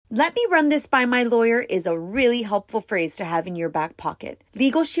"Let me run this by my lawyer" is a really helpful phrase to have in your back pocket.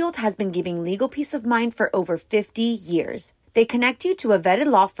 Legal Shield has been giving legal peace of mind for over 50 years. They connect you to a vetted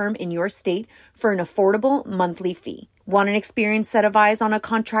law firm in your state for an affordable monthly fee. Want an experienced set of eyes on a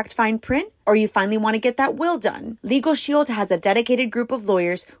contract fine print? Or you finally want to get that will done? Legal Shield has a dedicated group of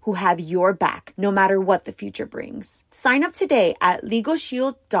lawyers who have your back, no matter what the future brings. Sign up today at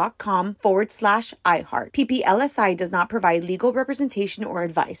LegalShield.com/iHeart. PPLSI does not provide legal representation or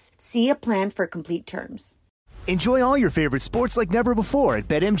advice. See a plan for complete terms. Enjoy all your favorite sports like never before at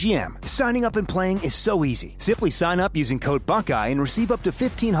BetMGM. Signing up and playing is so easy. Simply sign up using code Buckeye and receive up to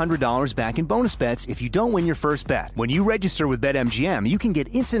 $1,500 back in bonus bets if you don't win your first bet. When you register with BetMGM, you can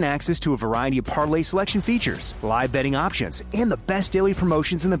get instant access to a variety of parlay selection features, live betting options, and the best daily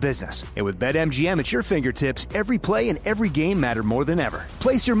promotions in the business. And with BetMGM at your fingertips, every play and every game matter more than ever.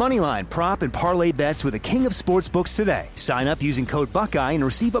 Place your moneyline, prop, and parlay bets with the king of sportsbooks today. Sign up using code Buckeye and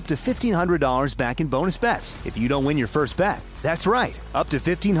receive up to $1,500 back in bonus bets if you don't win your first bet. That's right, up to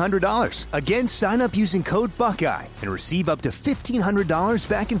 $1,500. Again, sign up using code Buckeye and receive up to $1,500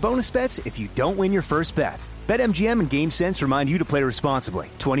 back in bonus bets if you don't win your first bet. BetMGM and GameSense remind you to play responsibly.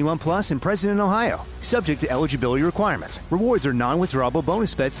 21 plus and present in Ohio. Subject to eligibility requirements. Rewards are non-withdrawable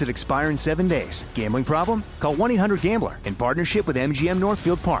bonus bets that expire in 7 days. Gambling problem? Call 1-800-GAMBLER in partnership with MGM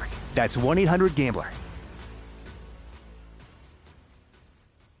Northfield Park. That's 1-800-GAMBLER.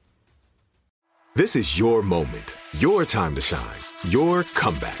 This is your moment, your time to shine, your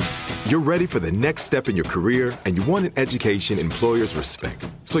comeback. You're ready for the next step in your career, and you want an education employers respect.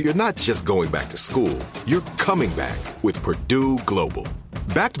 So you're not just going back to school, you're coming back with Purdue Global.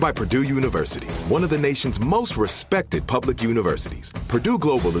 Backed by Purdue University, one of the nation's most respected public universities, Purdue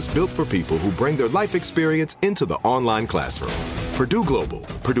Global is built for people who bring their life experience into the online classroom. Purdue Global,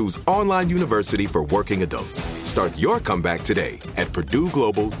 Purdue's online university for working adults. Start your comeback today at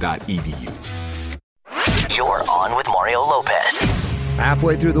purdueglobal.edu. You're on with Mario Lopez.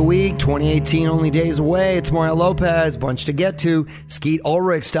 Halfway through the week, 2018 only days away. It's Mario Lopez, bunch to get to. Skeet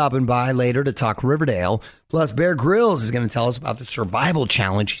Ulrich stopping by later to talk Riverdale. Plus, Bear Grylls is going to tell us about the survival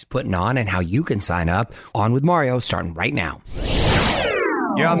challenge he's putting on and how you can sign up. On with Mario, starting right now.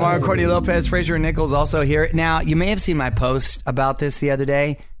 You're on Mario, Courtney Lopez, Fraser and Nichols also here. Now, you may have seen my post about this the other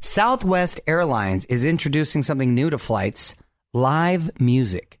day. Southwest Airlines is introducing something new to flights, live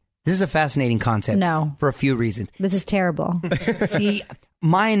music. This is a fascinating concept. No. For a few reasons. This is terrible. See,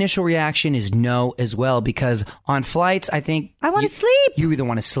 my initial reaction is no as well, because on flights, I think... I want to sleep. You either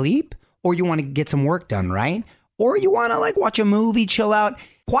want to sleep or you want to get some work done, right? Or you want to watch a movie, chill out.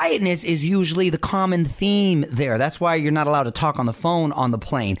 Quietness is usually the common theme there. That's why you're not allowed to talk on the phone on the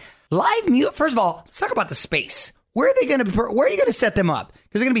plane. Live music, first of all, let's talk about the space. Where are you going to set them up?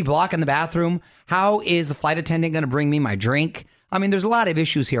 Because they're going to be blocking the bathroom. How is the flight attendant going to bring me my drink? I mean, there's a lot of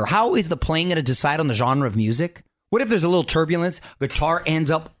issues here. How is the plane going to decide on the genre of music? What if there's a little turbulence? Guitar ends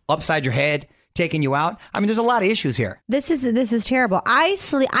up upside your head, taking you out. I mean, there's a lot of issues here. This is terrible.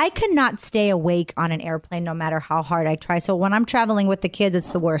 I could not stay awake on an airplane no matter how hard I try. So when I'm traveling with the kids,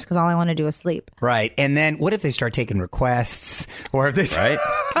 it's the worst because all I want to do is sleep. Right. And then what if they start taking requests? Or if they right?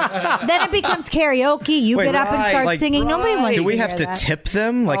 Then it becomes karaoke. You get up and start singing. Nobody wants Do we to have to that. tip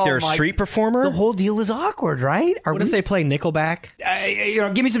them like they're a street performer? The whole deal is awkward, right? What if they play Nickelback?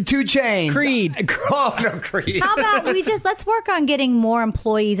 Give me some 2 Chainz. Creed. Oh, no, Creed. How about let's work on getting more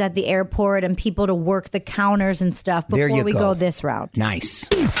employees at the airport and people to work the counters and stuff before we go this route. Nice.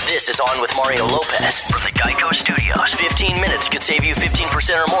 This is On with Mario Lopez from the Geico Studios. 15 minutes could save you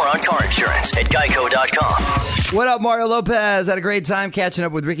 15% or more on car insurance at geico.com. What up, Mario Lopez? Had a great time catching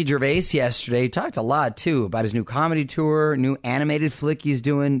up with Ricky Gervais yesterday. Talked a lot, too, about his new comedy tour, new animated flick he's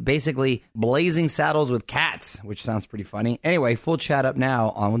doing, basically Blazing Saddles with Cats, which sounds pretty funny. Anyway, full chat up now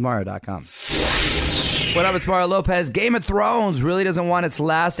on withmario.com. What up, it's Mario Lopez. Game of Thrones really doesn't want its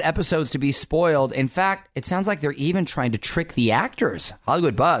last episodes to be spoiled. In fact, it sounds like they're even trying to trick the actors.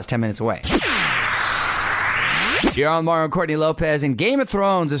 Hollywood Buzz, 10 minutes away. You're on Mario and Courtney Lopez, and Game of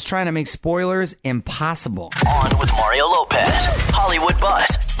Thrones is trying to make spoilers impossible. On with Mario Lopez, Hollywood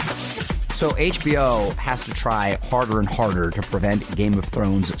Buzz. So HBO has to try harder and harder to prevent Game of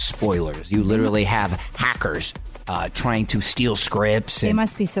Thrones spoilers. You literally have hackers trying to steal scripts. They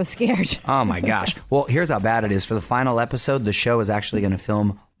must be so scared. Oh, my gosh. Well, here's how bad it is. For the final episode, the show is actually going to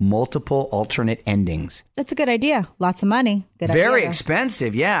film multiple alternate endings. That's a good idea. Lots of money. Very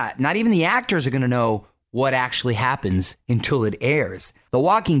expensive, yeah. Not even the actors are going to know what actually happens until it airs. The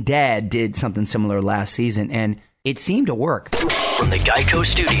Walking Dead did something similar last season, and it seemed to work. From the Geico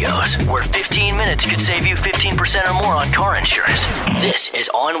Studios, where 15 minutes could save you 15% or more on car insurance. This is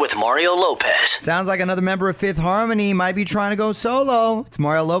On with Mario Lopez. Sounds like another member of Fifth Harmony might be trying to go solo. It's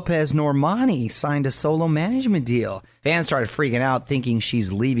Mario Lopez. Normani signed a solo management deal. Fans started freaking out thinking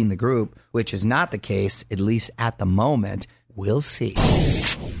she's leaving the group, which is not the case, at least at the moment. We'll see.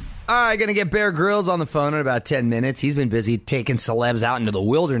 All right, going to get Bear Grylls on the phone in about 10 minutes. He's been busy taking celebs out into the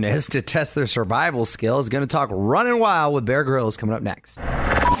wilderness to test their survival skills. Going to talk Running Wild with Bear Grylls coming up next.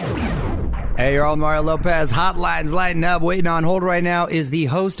 Hey, you're on Mario Lopez. Hotlines lighting up. Waiting on hold right now is the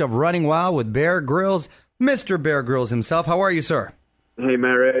host of Running Wild with Bear Grylls, Mr. Bear Grylls himself. How are you, sir? Hey,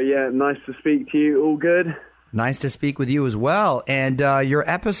 Mario. Yeah, nice to speak to you. All good? Nice to speak with you as well. And your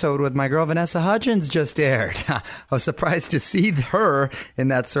episode with my girl Vanessa Hudgens just aired. I was surprised to see her in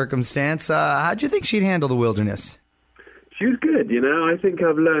that circumstance. How'd you think she'd handle the wilderness? She was good, you know. I think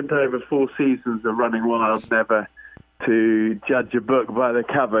I've learned over 4 seasons of Running Wild never to judge a book by the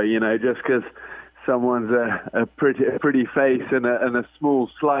cover, you know, just because someone's a pretty face and a small,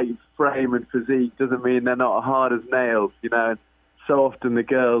 slight frame and physique doesn't mean they're not hard as nails, you know. And so often the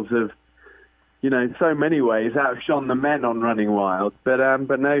girls have, you know, in so many ways outshone the men on Running Wild. But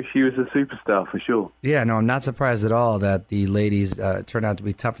no, she was a superstar for sure. Yeah, no, I'm not surprised at all that the ladies turned out to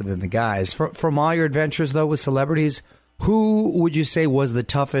be tougher than the guys. From all your adventures, though, with celebrities, who would you say was the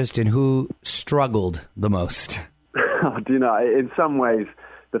toughest and who struggled the most? Oh, do you know, in some ways,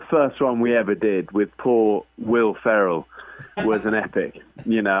 the first one we ever did with poor Will Ferrell was an epic.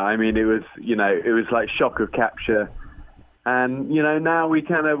 You know, I mean, it was like shock of capture. And, you know, now we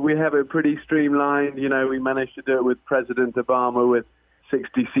have it pretty streamlined. You know, we managed to do it with President Obama with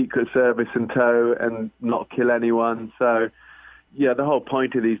 60 Secret Service in tow and not kill anyone. So, yeah, the whole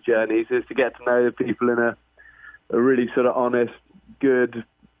point of these journeys is to get to know the people in a really sort of honest, good,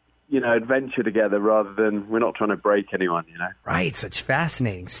 you know, adventure together rather than we're not trying to break anyone, you know. Right, such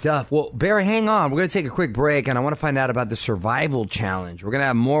fascinating stuff. Well, Bear, hang on. We're going to take a quick break, and I want to find out about the survival challenge. We're going to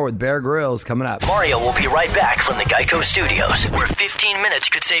have more with Bear Grylls coming up. Mario will be right back from the Geico Studios, where 15 minutes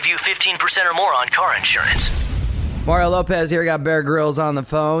could save you 15% or more on car insurance. Mario Lopez here. We got Bear Grylls on the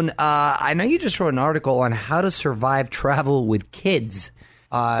phone. I know you just wrote an article on how to survive travel with kids.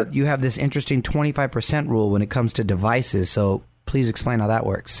 You have this interesting 25% rule when it comes to devices, so please explain how that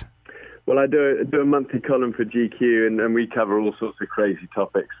works. Well, I do a monthly column for GQ, and we cover all sorts of crazy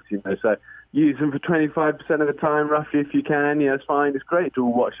topics, you know. So use them for 25% of the time, roughly, if you can. You know, it's fine. It's great to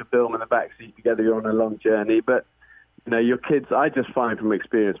watch a film in the backseat together. You're on a long journey, but you know, your kids. I just find from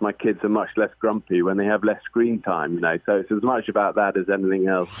experience, my kids are much less grumpy when they have less screen time. You know, so it's as much about that as anything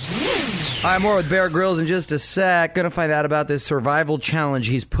else. All right, more with Bear Grylls in just a sec. Going to find out about this survival challenge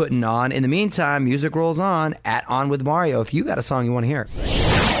he's putting on. In the meantime, music rolls on at On With Mario. If you got a song you want to hear.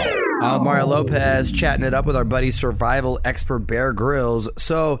 Mario Lopez chatting it up with our buddy survival expert Bear Grylls.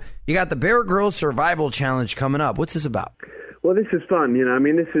 So you got the Bear Grylls Survival Challenge coming up. What's this about? Well, this is fun. You know, I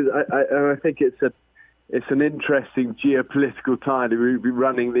mean, this is. I think it's an interesting geopolitical time to be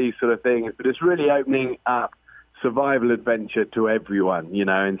running these sort of things, but it's really opening up survival adventure to everyone. You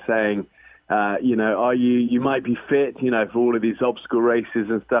know, and saying, you know, you might be fit, you know, for all of these obstacle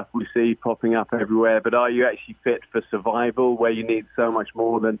races and stuff we see popping up everywhere, but are you actually fit for survival, where you need so much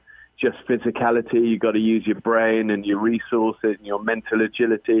more than just physicality? You've got to use your brain and your resources and your mental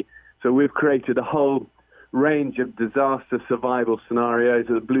agility. So we've created a whole range of disaster survival scenarios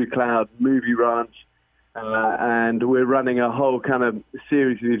at the Blue Cloud Movie Ranch, and we're running a whole kind of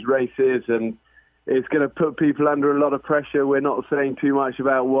series of these races, and it's going to put people under a lot of pressure. We're not saying too much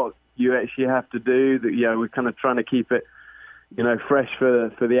about what you actually have to do. That, you know, we're kind of trying to keep it, you know, fresh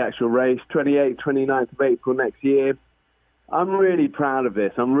for the actual race, 28th, 29th of April next year. I'm really proud of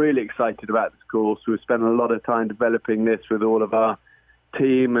this. I'm really excited about this course. We've spent a lot of time developing this with all of our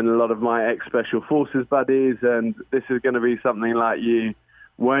team and a lot of my ex-Special Forces buddies, and this is going to be something like you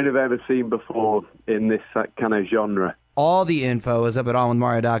won't have ever seen before in this kind of genre. All the info is up at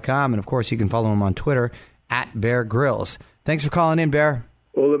onwithmario.com, and of course you can follow him on Twitter at Bear Grylls. Thanks for calling in, Bear.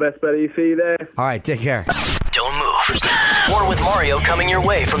 All the best, buddy. See you there. All right, take care. Don't move. More with Mario coming your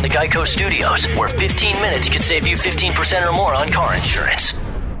way from the Geico Studios, where 15 minutes could save you 15% or more on car insurance.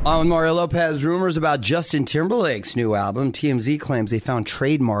 On with Mario Lopez, rumors about Justin Timberlake's new album. TMZ claims they found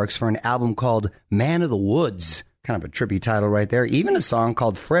trademarks for an album called Man of the Woods. Kind of a trippy title right there. Even a song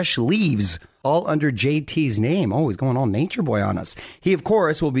called Fresh Leaves, all under JT's name. Oh, he's going all nature boy on us. He, of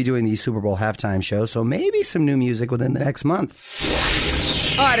course, will be doing the Super Bowl halftime show, so maybe some new music within the next month.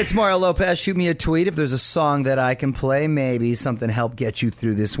 All right, it's Mario Lopez. Shoot me a tweet if there's a song that I can play. Maybe something help get you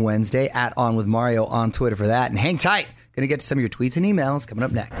through this Wednesday. At On With Mario on Twitter for that. And hang tight. Going to get to some of your tweets and emails coming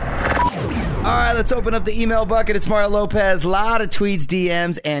up next. All right, let's open up the email bucket. It's Mario Lopez. A lot of tweets,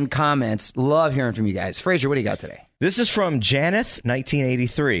 DMs, and comments. Love hearing from you guys. Fraser, what do you got today? This is from Janeth,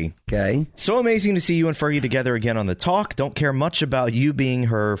 1983. Okay. So amazing to see you and Fergie together again on The Talk. Don't care much about you being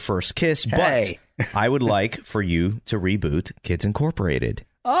her first kiss, Hey. but I would like for you to reboot Kids Incorporated.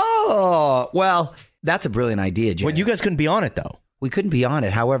 Oh, well, that's a brilliant idea, Janet. Well, you guys couldn't be on it, though. We couldn't be on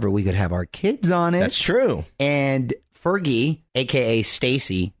it. However, we could have our kids on it. That's true. And Fergie, a.k.a.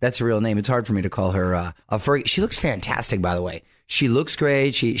 Stacy, that's her real name. It's hard for me to call her a Fergie. She looks fantastic, by the way. She looks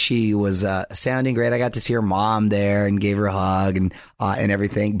great. She was sounding great. I got to see her mom there and gave her a hug and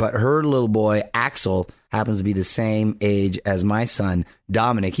everything. But her little boy, Axel, happens to be the same age as my son,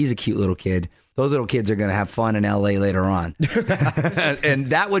 Dominic. He's a cute little kid. Those little kids are going to have fun in L.A. later on. And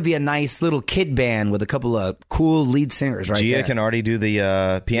that would be a nice little kid band with a couple of cool lead singers right Gia there. can already do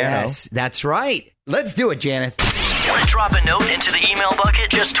the piano. Yes, that's right. Let's do it, Janet. Want to drop a note into the email bucket?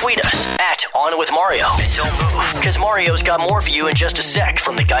 Just tweet us at On With Mario. And don't move, because Mario's got more for you in just a sec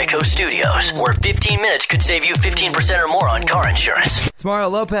from the Geico Studios, where 15 minutes could save you 15% or more on car insurance. It's Mario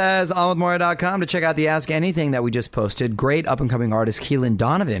Lopez, onwithmario.com to check out the Ask Anything that we just posted. Great up-and-coming artist Keelan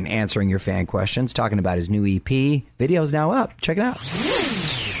Donovan answering your fan questions, talking about his new EP. Video's now up. Check it out.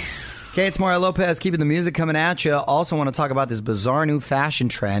 Okay, it's Mario Lopez keeping the music coming at you. Also want to talk about this bizarre new fashion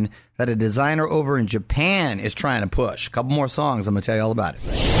trend that a designer over in Japan is trying to push. A couple more songs, I'm going to tell you all about it.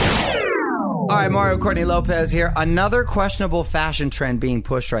 All right, Mario Courtney Lopez here. Another questionable fashion trend being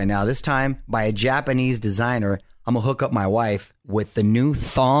pushed right now, this time by a Japanese designer. I'm going to hook up my wife with the new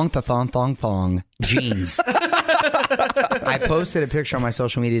thong jeans. I posted a picture on my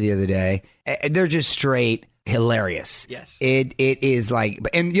social media the other day. They're just straight hilarious. Yes. It is like,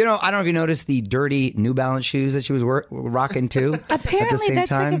 and you know, I don't know if you noticed the dirty New Balance shoes that she was rocking too. Apparently,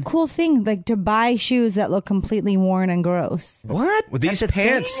 that's like a cool thing, like to buy shoes that look completely worn and gross. What? Well, these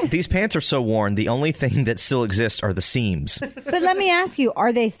pants are so worn. The only thing that still exists are the seams. But let me ask you,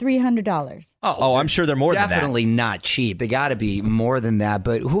 are they $300? Oh, I'm sure they're more than that. Definitely not cheap. They got to be more than that.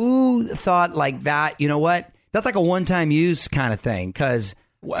 But who thought like that? You know what? That's like a one-time use kind of thing. Because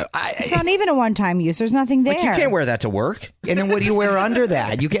it's not even a one-time use. There's nothing there. Like, you can't wear that to work. And then what do you wear under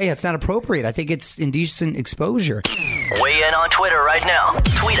that? It's not appropriate. I think it's indecent exposure. Weigh in on Twitter right now.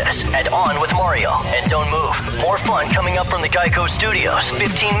 Tweet us at On With Mario. And don't move. More fun coming up from the Geico Studios.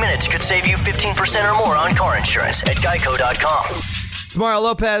 15 minutes could save you 15% or more on car insurance at geico.com. It's Mario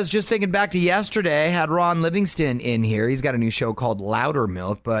Lopez. Just thinking back to yesterday, had Ron Livingston in here. He's got a new show called Louder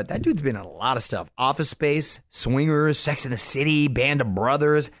Milk, but that dude's been in a lot of stuff. Office Space, Swingers, Sex and the City, Band of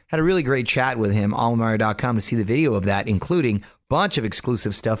Brothers. Had a really great chat with him, onwithmario.com to see the video of that, including a bunch of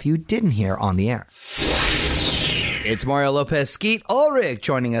exclusive stuff you didn't hear on the air. It's Mario Lopez. Skeet Ulrich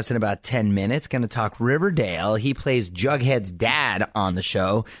joining us in about 10 minutes. Going to talk Riverdale. He plays Jughead's dad on the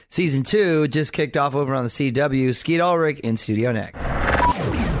show. Season 2 just kicked off over on the CW. Skeet Ulrich in studio next.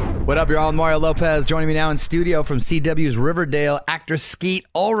 What up, you're on Mario Lopez. Joining me now in studio from CW's Riverdale, actor Skeet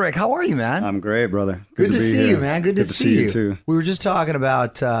Ulrich. How are you, man? I'm great, brother. Good to see you, man. Good to see you too. We were just talking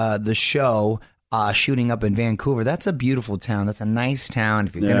about the show shooting up in Vancouver. That's a beautiful town. That's a nice town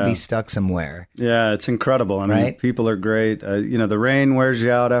if you're going to be stuck somewhere. Yeah, it's incredible. I mean, people are great. The rain wears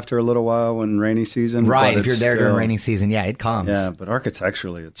you out after a little while when rainy season. Right, if you're there during rainy season, it comes. Yeah, but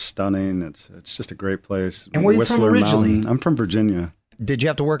architecturally, it's stunning. It's just a great place. And where are you from originally? Mountain. I'm from Virginia. Did you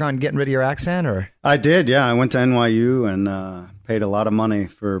have to work on getting rid of your accent, or? I did, yeah. I went to NYU and paid a lot of money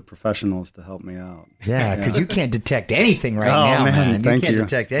for professionals to help me out. Yeah, because you can't detect anything now, man. Thank you can't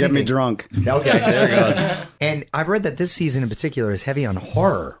detect anything. Get me drunk. Okay, there it goes. And I've read that this season in particular is heavy on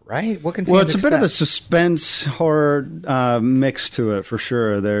horror, right? What can fans it's expect? a bit of a suspense horror mix to it for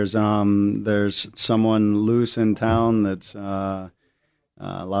sure. There's someone loose in town that's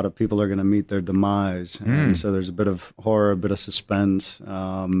a lot of people are going to meet their demise, and so there's a bit of horror, a bit of suspense.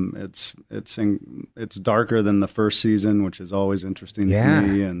 It's darker than the first season, which is always interesting to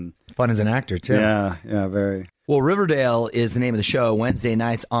me, and fun as an actor too. Yeah, very. Well, Riverdale is the name of the show. Wednesday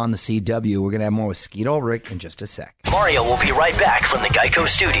nights on the CW. We're going to have more with Skeet Ulrich in just a sec. Mario will be right back from the Geico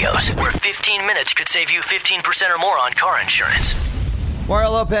Studios, where 15 minutes could save you 15% or more on car insurance.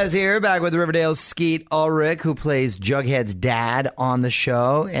 Mario Lopez here, back with Riverdale's Skeet Ulrich, who plays Jughead's dad on the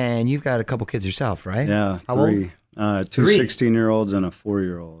show. And you've got a couple kids yourself, right? Yeah, How three. old? Two 16-year-olds and a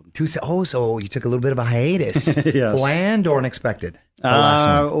 4-year-old. So you took a little bit of a hiatus. Yes. Planned or unexpected?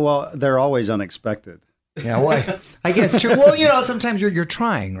 Well, they're always unexpected. Yeah, well, I guess true. Well, sometimes you're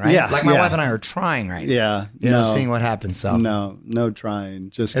trying, right? Yeah, like my wife and I are trying right now. Yeah. Seeing what happens. So No trying.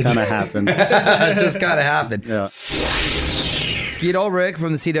 Just kind of happened. It just kind of happened. Yeah. Skeet Ulrich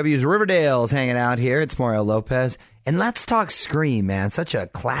from the CW's Riverdale is hanging out here. It's Mario Lopez. And let's talk Scream, man. Such a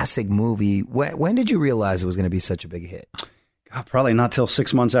classic movie. When did you realize it was going to be such a big hit? God, probably not till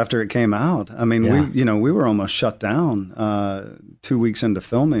 6 months after it came out. I mean, we were almost shut down 2 weeks into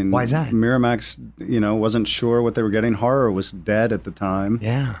filming. Why is that? Miramax, wasn't sure what they were getting. Horror was dead at the time.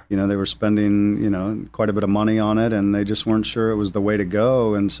 Yeah. They were spending, quite a bit of money on it, and they just weren't sure it was the way to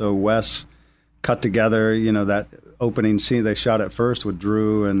go. And so Wes cut together, that opening scene. They shot it first with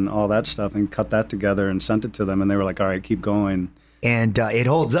Drew and all that stuff and cut that together and sent it to them. And they were like, all right, keep going. And it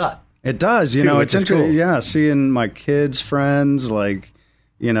holds up. It does, it's interesting. Cool. Yeah, seeing my kids' friends, my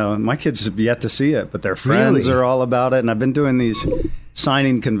kids have yet to see it, but their friends are all about it. And I've been doing these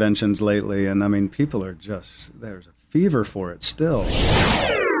signing conventions lately, and I mean, people are there's a fever for it still.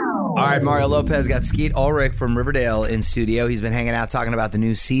 All right, Mario Lopez got Skeet Ulrich from Riverdale in studio. He's been hanging out talking about the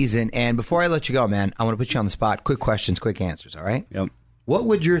new season. And before I let you go, man, I want to put you on the spot. Quick questions, quick answers, all right? Yep. What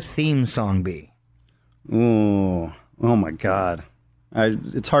would your theme song be? Oh my God.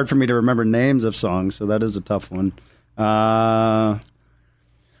 It's hard for me to remember names of songs, so that is a tough one.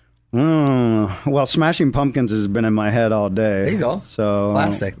 Well, Smashing Pumpkins has been in my head all day. There you go. So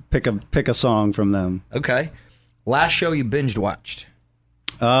classic. Pick a song from them. Okay. Last show you binged watched?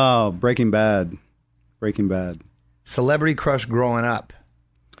 Oh, Breaking Bad. Celebrity crush growing up?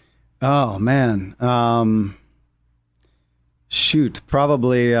 Oh, man.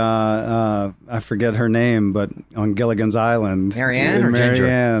 Probably, I forget her name, but on Gilligan's Island. Marianne or Ginger?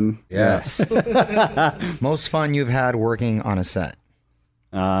 Marianne. Yes. Most fun you've had working on a set?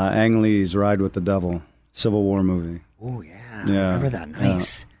 Ang Lee's Ride with the Devil, Civil War movie. Oh, yeah. I remember that.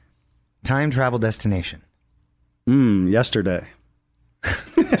 Nice. Time travel destination? Yesterday.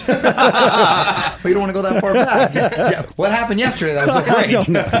 Well, you don't want to go that far back. Yeah. What happened yesterday that was so great? I don't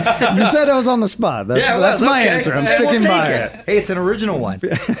know. You said I was on the spot. That's my answer. I'm sticking by it. Hey, it's an original one.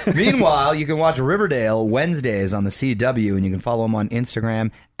 Meanwhile, you can watch Riverdale Wednesdays on the CW, and you can follow him on Instagram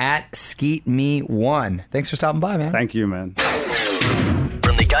at SkeetMe1. Thanks for stopping by, man. Thank you, man.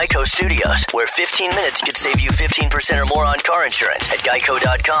 From the Geico Studios, where 15 minutes could save you 15% or more on car insurance at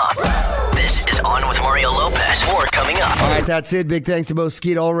geico.com. This is On with Mario Lopez. More coming up. All right, that's it. Big thanks to both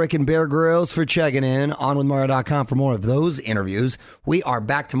Skeet Ulrich and Bear Grylls for checking in. OnWithMario.com for more of those interviews. We are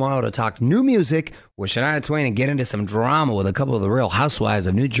back tomorrow to talk new music with Shania Twain and get into some drama with a couple of the Real Housewives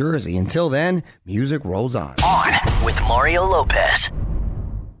of New Jersey. Until then, music rolls on. On with Mario Lopez.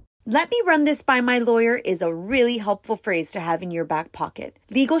 Let me run this by my lawyer is a really helpful phrase to have in your back pocket.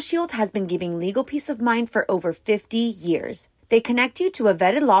 Legal Shield has been giving legal peace of mind for over 50 years. They connect you to a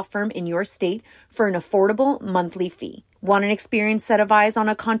vetted law firm in your state for an affordable monthly fee. Want an experienced set of eyes on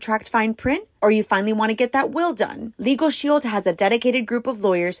a contract fine print? Or you finally want to get that will done? Legal Shield has a dedicated group of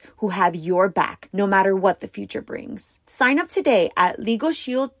lawyers who have your back, no matter what the future brings. Sign up today at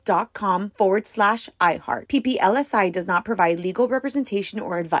LegalShield.com/iHeart. PPLSI does not provide legal representation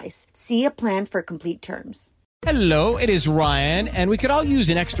or advice. See a plan for complete terms. Hello, it is Ryan, and we could all use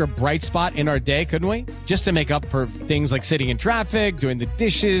an extra bright spot in our day, couldn't we? Just to make up for things like sitting in traffic, doing the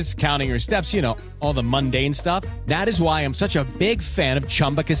dishes, counting your steps, all the mundane stuff. That is why I'm such a big fan of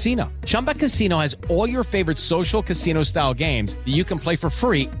Chumba Casino. Chumba Casino has all your favorite social casino-style games that you can play for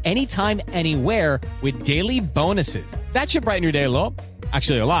free anytime, anywhere with daily bonuses. That should brighten your day a little.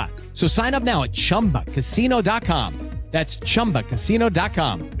 Actually, a lot. So sign up now at ChumbaCasino.com. That's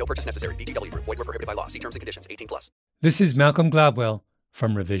ChumbaCasino.com. No purchase necessary. VGW Group. Void where prohibited by law. See terms and conditions. 18+. This is Malcolm Gladwell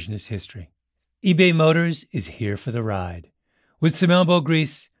from Revisionist History. eBay Motors is here for the ride. With some elbow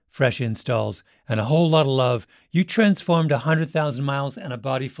grease, fresh installs, and a whole lot of love, you transformed 100,000 miles and a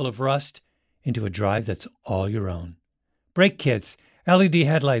body full of rust into a drive that's all your own. Brake kits, LED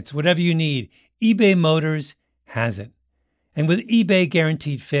headlights, whatever you need, eBay Motors has it. And with eBay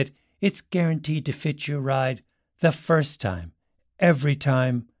Guaranteed Fit, it's guaranteed to fit your ride the first time, every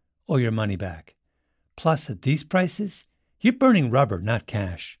time, or your money back. Plus, at these prices, you're burning rubber, not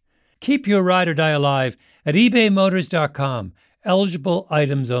cash. Keep your ride or die alive at ebaymotors.com. Eligible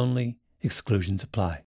items only. Exclusions apply.